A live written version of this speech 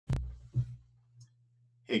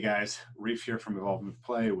Hey guys, Rafe here from Evolve Move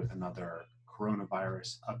Play with another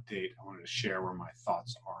coronavirus update. I wanted to share where my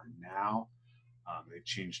thoughts are now. They've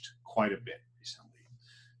changed quite a bit recently.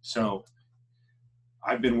 So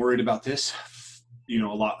I've been worried about this, a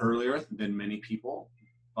lot earlier than many people,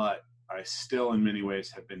 but I still in many ways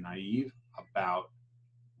have been naive about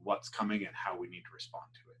what's coming and how we need to respond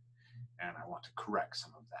to it. And I want to correct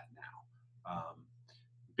some of that now.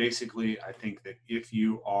 Basically, I think that if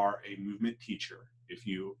you are a movement teacher, if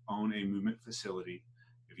you own a movement facility,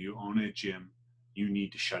 if you own a gym, you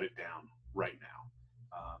need to shut it down right now.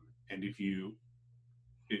 And if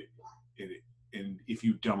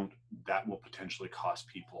you don't, that will potentially cost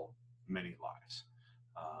people many lives.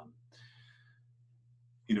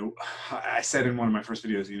 I said in one of my first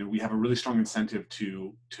videos, we have a really strong incentive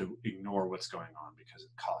to ignore what's going on because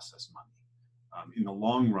it costs us money. In the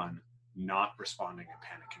long run, not responding and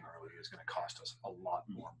panicking early is going to cost us a lot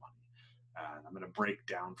more money. And I'm going to break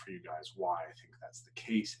down for you guys why I think that's the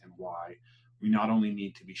case and why we not only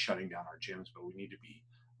need to be shutting down our gyms, but we need to be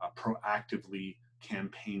proactively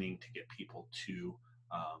campaigning to get people to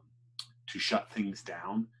shut things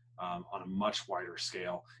down on a much wider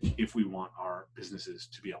scale if we want our businesses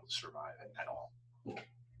to be able to survive at all.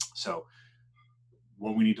 So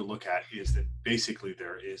what we need to look at is that basically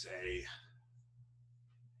there's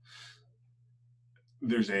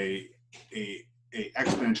a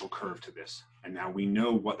exponential curve to this. And now we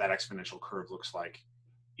know what that exponential curve looks like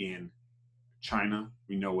in China.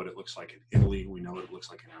 We know what it looks like in Italy. We know what it looks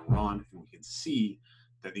like in Iran. And we can see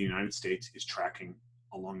that the United States is tracking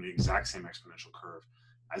along the exact same exponential curve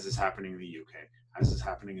as is happening in the UK, as is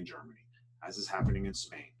happening in Germany, as is happening in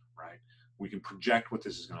Spain, right? We can project what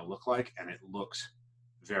this is going to look like, and it looks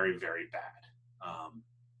very, very bad.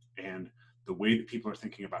 And the way that people are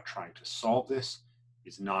thinking about trying to solve this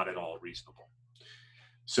is not at all reasonable.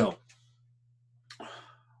 So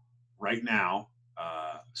right now,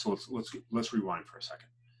 so let's rewind for a second.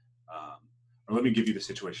 Or let me give you the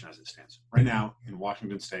situation as it stands. Right now in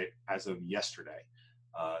Washington State, as of yesterday,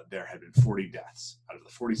 there had been 40 deaths out of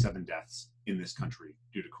the 47 deaths in this country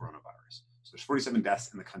due to coronavirus. So there's 47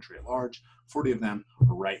 deaths in the country at large. 40 of them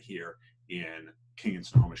are right here in King and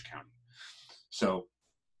Snohomish County. So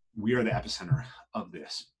we are the epicenter of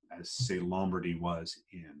this, as say Lombardy was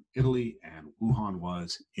in Italy and Wuhan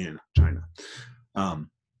was in China.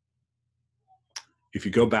 If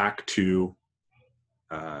you go back to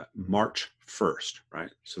March 1st,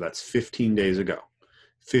 right? So that's 15 days ago.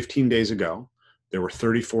 15 days ago, there were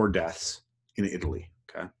 34 deaths in Italy,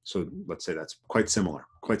 okay? So let's say that's quite similar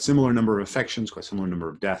number of infections, quite similar number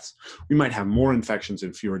of deaths. We might have more infections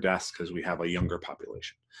and fewer deaths because we have a younger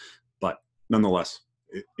population. But nonetheless,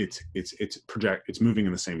 it's moving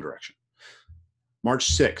in the same direction.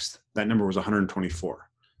 March 6th, that number was 124.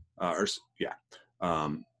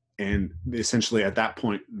 And essentially at that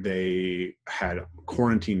point, they had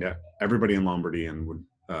quarantined everybody in Lombardy and would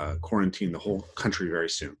quarantine the whole country very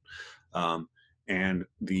soon. And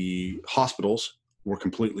the hospitals were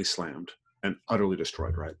completely slammed and utterly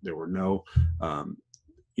destroyed, right? There were no,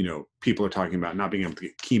 people are talking about not being able to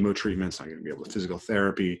get chemo treatments, not going to be able to physical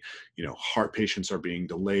therapy. Heart patients are being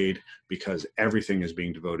delayed because everything is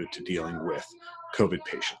being devoted to dealing with COVID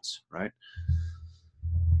patients, right?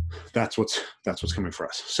 That's what's coming for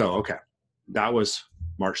us. So, okay, that was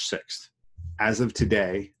March 6th. As of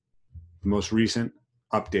today, the most recent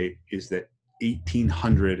update is that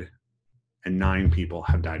 1,809 people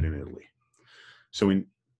have died in Italy. So in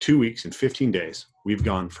 2 weeks, in 15 days, we've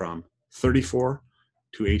gone from 34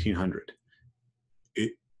 to 1,800.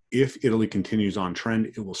 If Italy continues on trend,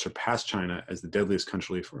 it will surpass China as the deadliest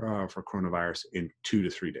country for coronavirus in 2 to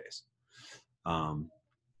 3 days.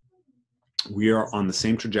 We are on the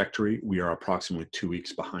same trajectory. We are approximately 2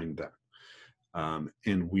 weeks behind them.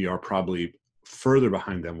 And we are probably further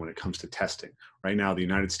behind them when it comes to testing. Right now, the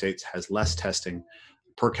United States has less testing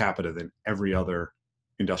per capita than every other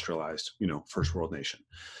industrialized, first world nation.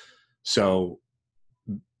 So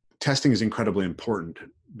testing is incredibly important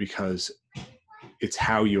because it's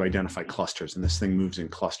how you identify clusters, and this thing moves in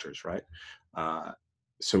clusters, right?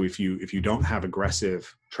 So if you don't have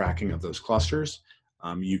aggressive tracking of those clusters,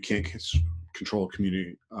 you can't control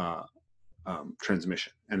community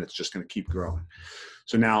transmission, and it's just going to keep growing.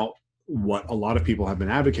 So now what a lot of people have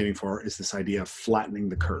been advocating for is this idea of flattening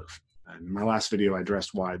the curve. And in my last video, I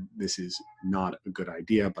addressed why this is not a good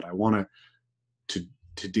idea, but I want to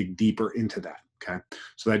dig deeper into that. Okay.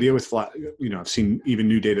 So the idea with I've seen even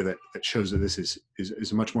new data that shows that this is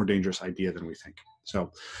a much more dangerous idea than we think.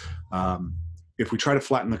 So if we try to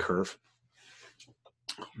flatten the curve,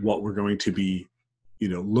 what we're going to be,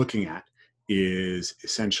 looking at is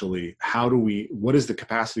essentially what is the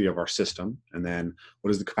capacity of our system, and then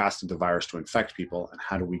what is the capacity of the virus to infect people, and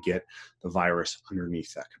how do we get the virus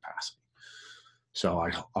underneath that capacity. So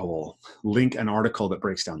I will link an article that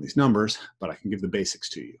breaks down these numbers, but I can give the basics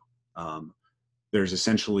to you. There's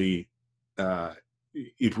essentially,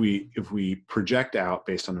 if we project out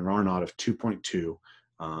based on an R0 of 2.2,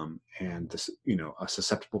 and this, a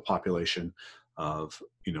susceptible population of,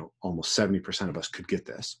 almost 70% of us could get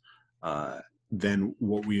this, then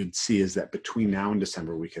what we would see is that between now and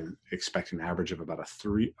December, we can expect an average of about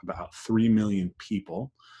 3 million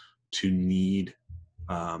people to need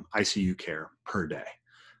ICU care per day.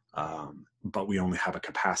 But we only have a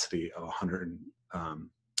capacity of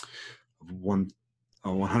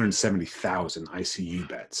 170,000 ICU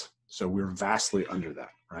beds. So we're vastly under that,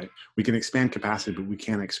 right? We can expand capacity, but we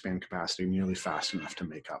can't expand capacity nearly fast enough to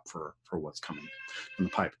make up for what's coming from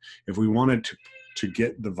the pipe. If we wanted to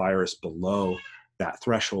get the virus below that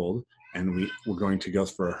threshold, and we're going to go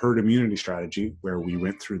for a herd immunity strategy where we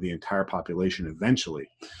went through the entire population eventually,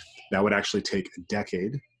 that would actually take a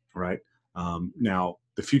decade, right? Now,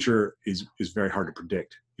 the future is very hard to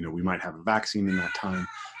predict. We might have a vaccine in that time.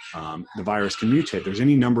 The virus can mutate. There's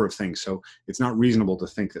any number of things. So it's not reasonable to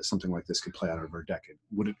think that something like this could play out over a decade.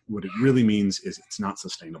 What it really means is it's not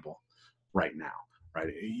sustainable right now,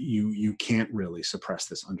 right? You can't really suppress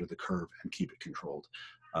this under the curve and keep it controlled.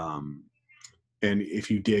 And if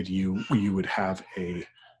you did, you would have a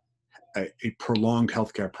prolonged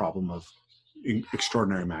healthcare problem of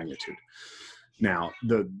extraordinary magnitude. Now,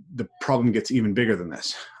 the problem gets even bigger than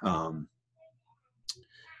this.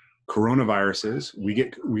 Coronaviruses, we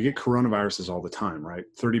get coronaviruses all the time, right?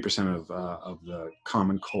 30% of the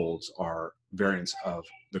common colds are variants of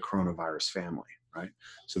the coronavirus family, right?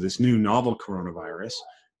 So this new novel coronavirus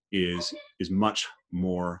is much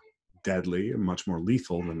more deadly and much more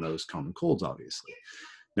lethal than those common colds, obviously.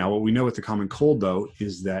 Now, what we know with the common cold, though,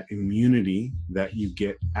 is that immunity that you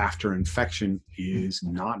get after infection is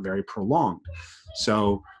not very prolonged.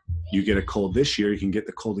 So you get a cold this year, you can get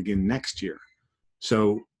the cold again next year.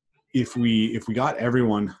 So if we got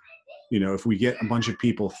everyone, if we get a bunch of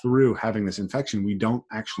people through having this infection, we don't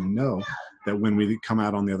actually know that when we come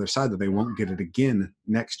out on the other side that they won't get it again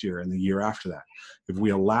next year and the year after that. If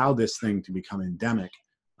we allow this thing to become endemic,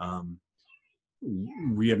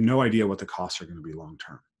 we have no idea what the costs are going to be long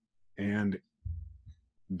term. And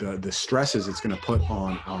the stresses it's going to put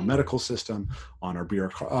on our medical system, on our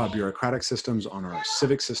bureaucratic systems, on our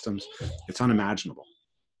civic systems, it's unimaginable.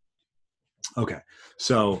 Okay,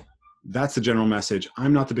 so that's the general message.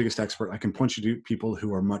 I'm not the biggest expert. I can point you to people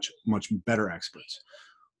who are much, much better experts.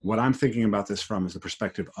 What I'm thinking about this from is the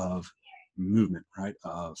perspective of movement, right?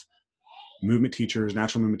 Of movement teachers,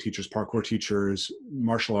 natural movement teachers, parkour teachers,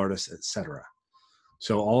 martial artists, etc.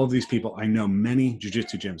 So all of these people, I know many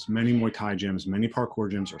jiu-jitsu gyms, many Muay Thai gyms, many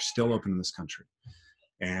parkour gyms are still open in this country.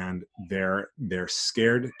 And they're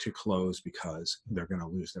scared to close because they're going to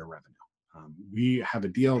lose their revenue. We have a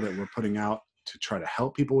deal that we're putting out to try to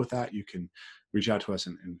help people with that. You can reach out to us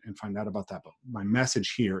and find out about that. But my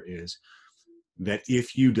message here is that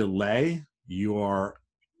if you delay, you are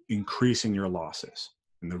increasing your losses.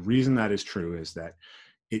 And the reason that is true is that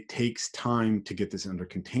it takes time to get this under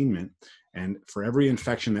containment. And for every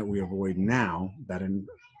infection that we avoid now, that's an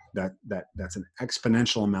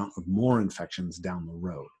exponential amount of more infections down the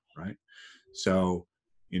road, right? So,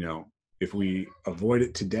 if we avoid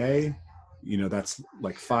it today, that's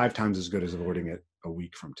like 5 times as good as avoiding it a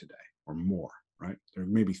week from today or more, right? There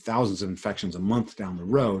may be thousands of infections a month down the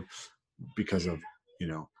road because of,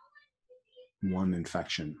 one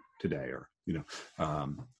infection today, or,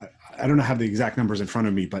 I don't have the exact numbers in front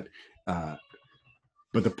of me, but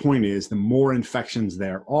the point is, the more infections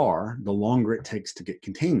there are, the longer it takes to get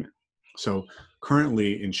containment. So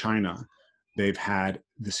currently in China, they've had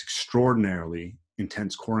this extraordinarily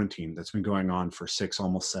intense quarantine that's been going on for 6,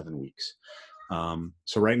 almost 7 weeks.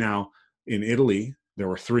 So right now in Italy, there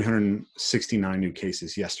were 369 new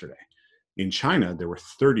cases yesterday. In China, there were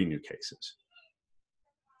 30 new cases.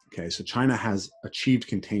 Okay, so China has achieved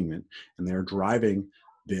containment, and they're driving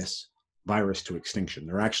this virus to extinction.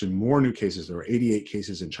 There are actually more new cases. There were 88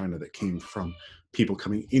 cases in China that came from people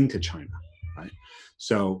coming into China, right?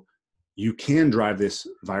 So you can drive this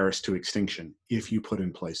virus to extinction if you put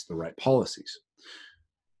in place the right policies.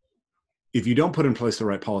 If you don't put in place the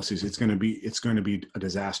right policies, it's going to be a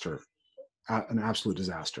disaster, an absolute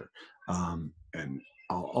disaster. And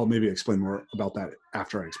I'll maybe explain more about that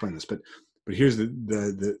after I explain this. But here's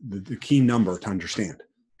the key number to understand.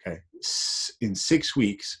 Okay, in 6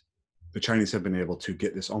 weeks, the Chinese have been able to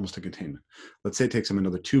get this almost to containment. Let's say it takes them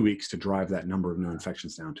another 2 weeks to drive that number of new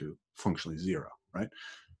infections down to functionally zero, right?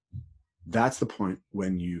 That's the point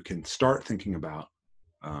when you can start thinking about,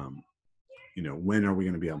 when are we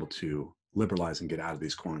going to be able to liberalize and get out of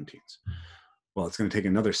these quarantines? Well, it's going to take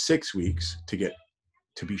another 6 weeks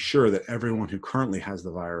to be sure that everyone who currently has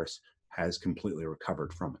the virus has completely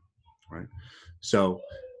recovered from it, right? So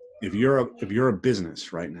if you're a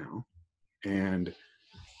business right now and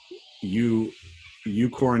you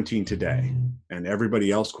quarantine today and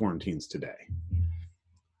everybody else quarantines today,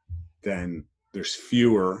 then there's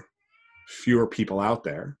fewer people out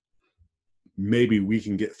there. Maybe we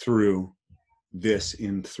can get through this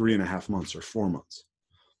in 3.5 months or 4 months,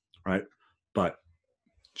 right? But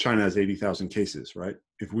China has 80,000 cases, right?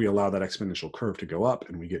 If we allow that exponential curve to go up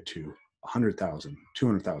and we get to 100,000,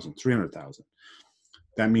 200,000, 300,000,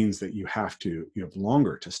 that means that you have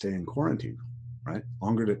longer to stay in quarantine, right?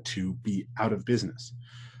 Longer to be out of business.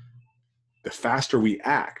 The faster we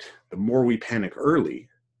act, the more we panic early,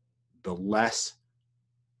 the less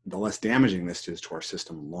damaging this is to our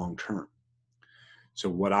system long term. So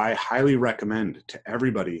what I highly recommend to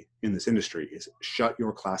everybody in this industry is shut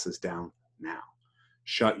your classes down now.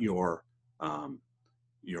 Shut your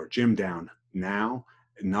gym down now.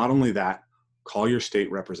 And not only that, call your state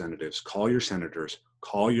representatives, call your senators,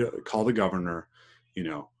 call the governor,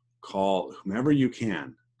 call whomever you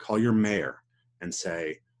can, call your mayor and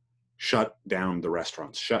say, shut down the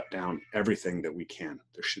restaurants, shut down everything that we can.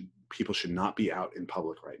 People should not be out in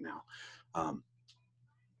public right now,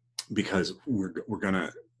 because we're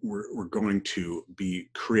going to be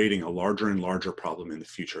creating a larger and larger problem in the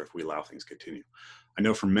future if we allow things to continue. I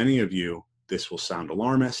know for many of you, this will sound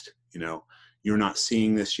alarmist. You're not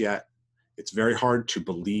seeing this yet. It's very hard to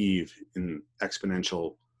believe in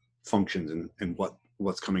exponential functions and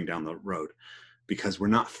what's coming down the road, because we're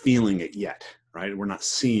not feeling it yet, right? We're not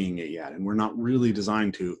seeing it yet, and we're not really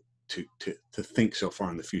designed to think so far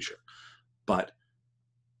in the future. But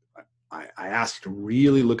I ask you to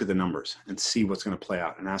really look at the numbers and see what's going to play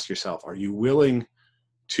out, and ask yourself, are you willing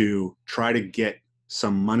to try to get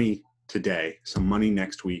some money today, some money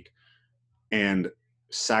next week, and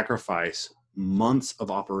sacrifice months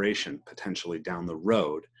of operation potentially down the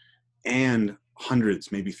road and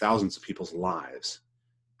hundreds, maybe thousands of people's lives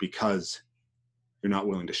because you're not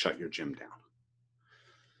willing to shut your gym down?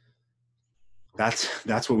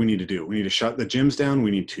 That's what we need to do. We need to shut the gyms down.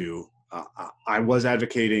 We need to, I was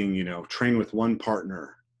advocating, train with one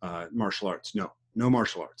partner, martial arts. No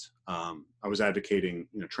martial arts. I was advocating,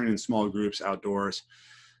 train in small groups outdoors.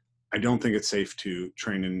 I don't think it's safe to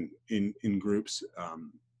train in groups.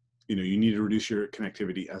 You need to reduce your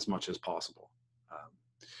connectivity as much as possible.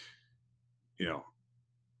 You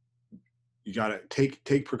got to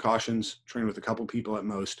take precautions, train with a couple people at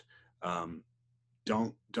most.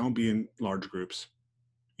 Don't be in large groups.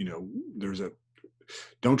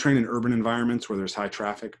 Don't train in urban environments where there's high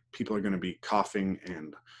traffic. People are going to be coughing,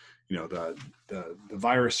 and the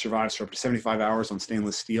virus survives for up to 75 hours on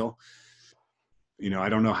stainless steel. I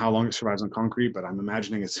don't know how long it survives on concrete, but I'm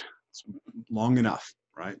imagining it's long enough,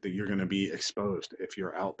 right, that you're going to be exposed if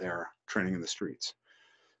you're out there training in the streets,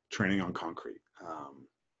 training on concrete.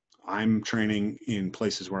 I'm training in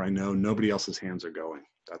places where I know nobody else's hands are going.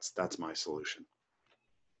 That's my solution.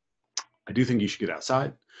 I do think you should get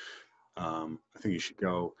outside. I think you should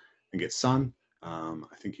go and get sun.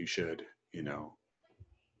 I think you should,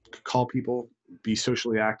 call people, be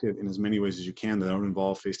socially active in as many ways as you can that don't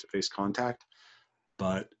involve face-to-face contact.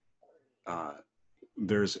 But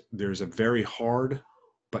there's a very hard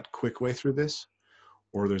but quick way through this,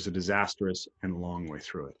 or there's a disastrous and long way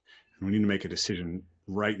through it. And we need to make a decision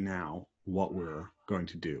right now what we're going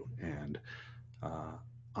to do. And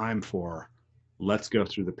I'm for, let's go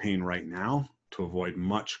through the pain right now to avoid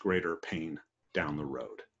much greater pain down the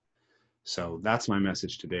road. So that's my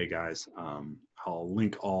message today, guys. I'll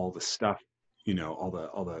link all the stuff, all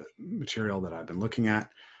the material that I've been looking at.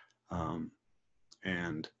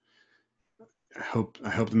 And I hope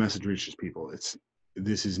the message reaches people.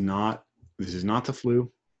 This is not the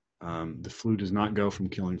flu. The flu does not go from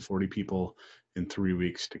killing 40 people in 3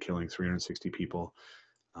 weeks to killing 360 people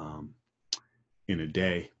in a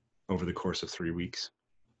day over the course of 3 weeks.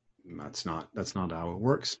 That's not how it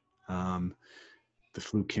works. The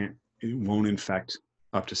flu won't infect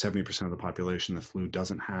up to 70% of the population. The flu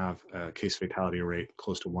doesn't have a case fatality rate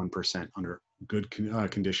close to 1% under good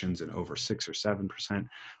conditions, and over 6 or 7%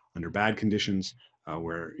 under bad conditions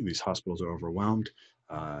where these hospitals are overwhelmed.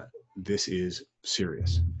 This is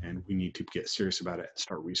serious, and we need to get serious about it and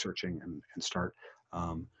start researching and start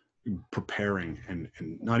preparing, and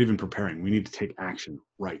not even preparing. We need to take action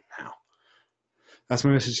right now. that's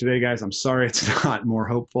my message today, guys. I'm sorry it's not more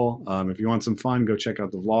hopeful. If you want some fun, go check out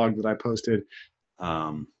the vlog that I posted.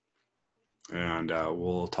 And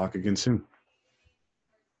we'll talk again soon.